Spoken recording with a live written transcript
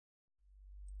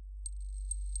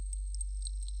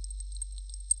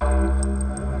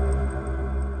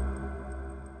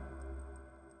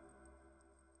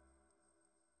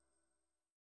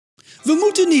We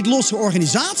moeten niet losse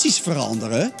organisaties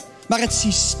veranderen, maar het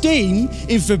systeem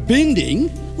in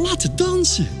verbinding laten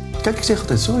dansen. Kijk, ik zeg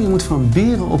altijd zo, je moet van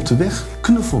beren op de weg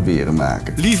knuffelberen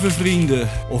maken. Lieve vrienden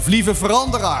of lieve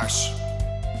veranderaars.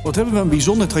 Wat hebben we een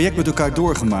bijzonder traject met elkaar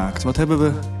doorgemaakt. Wat hebben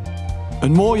we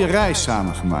een mooie reis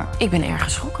samengemaakt. Ik ben erg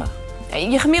geschrokken.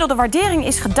 Je gemiddelde waardering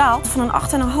is gedaald van een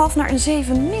 8,5 naar een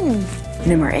 7 min.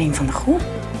 Nummer 1 van de groep.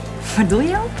 Wat doe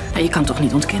je? Je kan toch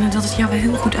niet ontkennen dat het jou wel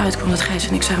heel goed uitkomt dat Gijs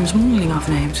een examensmondeling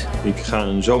afneemt. Ik ga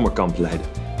een zomerkamp leiden.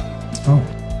 Oh,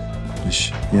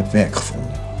 dus je hebt werk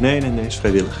gevonden? Nee, is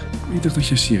vrijwillig. Ik dacht dat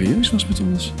je serieus was met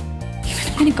ons. Ja,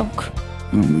 dat ben ik ook.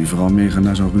 Dan moet je vooral meegaan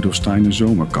naar zo'n Rudolf Steiner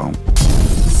zomerkamp.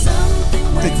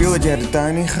 Ik wil dat jij de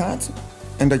tuin in gaat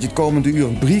en dat je het komende uur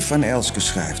een brief aan Elske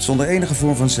schrijft, zonder enige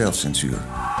vorm van zelfcensuur.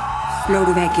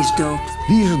 Lodewijk is dood.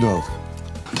 Wie is er dood?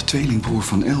 De tweelingbroer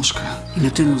van Elske. In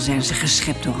de tunnel zijn ze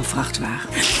geschept door een vrachtwagen.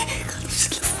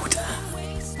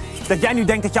 Dat jij nu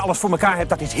denkt dat je alles voor elkaar hebt,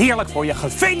 dat is heerlijk voor je.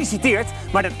 Gefeliciteerd.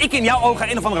 Maar dat ik in jouw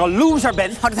ogen een of andere loser ben...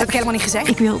 Oh, dat heb ik helemaal niet gezegd.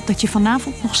 Ik wil dat je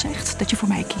vanavond nog zegt dat je voor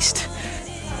mij kiest.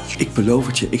 Ik beloof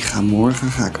het je,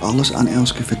 morgen ga ik alles aan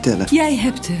Elske vertellen. Jij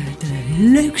hebt de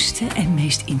leukste en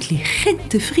meest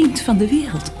intelligente vriend van de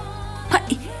wereld. Maar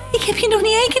ik heb je nog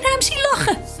niet één keer naar hem zien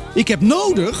lachen. Ik heb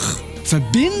nodig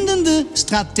verbindende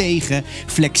strategen,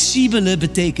 flexibele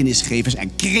betekenisgevers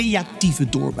en creatieve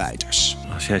doorbijters.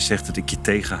 Als jij zegt dat ik je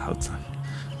tegenhoud,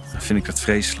 dan vind ik dat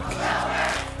vreselijk.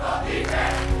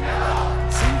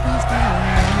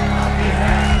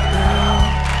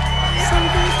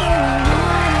 Something's going on.